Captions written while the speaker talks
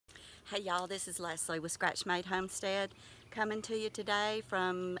Hey y'all, this is Leslie with Scratch Made Homestead coming to you today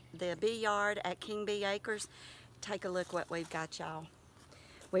from the bee yard at King Bee Acres. Take a look what we've got, y'all.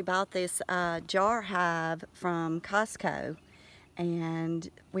 We bought this jar hive from Costco and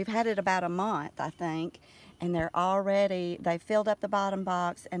we've had it about a month, I think, and they filled up the bottom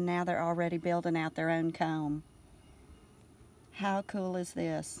box and now they're already building out their own comb. How cool is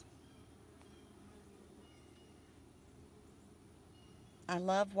this? I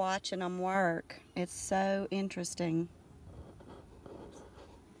love watching them work. It's so interesting.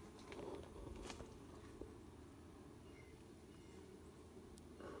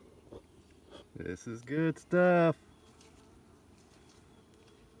 This is good stuff.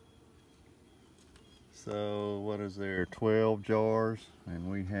 So what is there, 12 jars,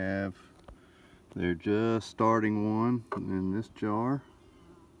 and they're just starting one in this jar.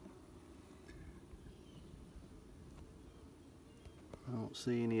 I don't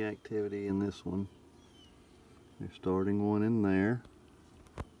see any activity in this one. They're starting one in there.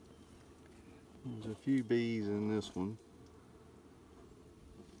 There's a few bees in this one.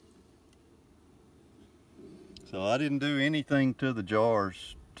 So I didn't do anything to the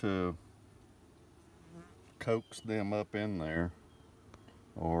jars to coax them up in there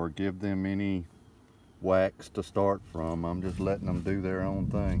or give them any wax to start from. I'm just letting them do their own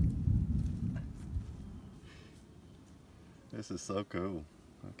thing. This is so cool.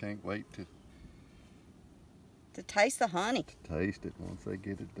 I can't wait To taste the honey. taste it once they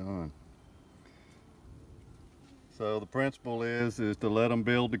get it done. So the principle is to let them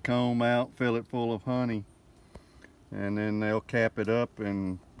build the comb out, fill it full of honey, and then they'll cap it up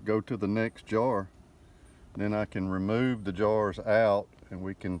and go to the next jar. Then I can remove the jars out and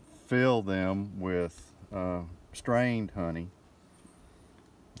we can fill them with strained honey,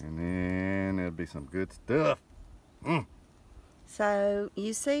 and then it'll be some good stuff. So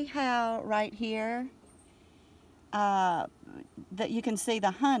you see how right here that you can see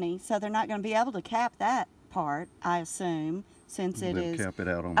the honey, so they're not going to be able to cap that part, I assume, since it is Cap it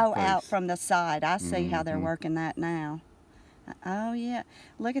out on the face. out from the side. I see how they're working that now. Oh yeah,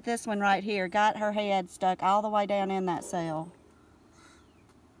 look at this one right here, got her head stuck all the way down in that cell.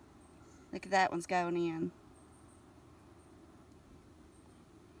 Look at that one's going in.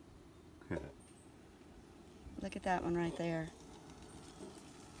 Look at that one right there.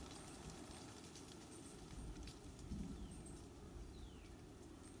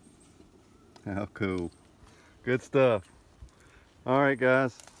 How cool. Good stuff. All right,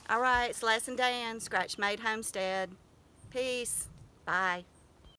 guys. All right, it's Les and Dan, Scratch Made Homestead. Peace. Bye.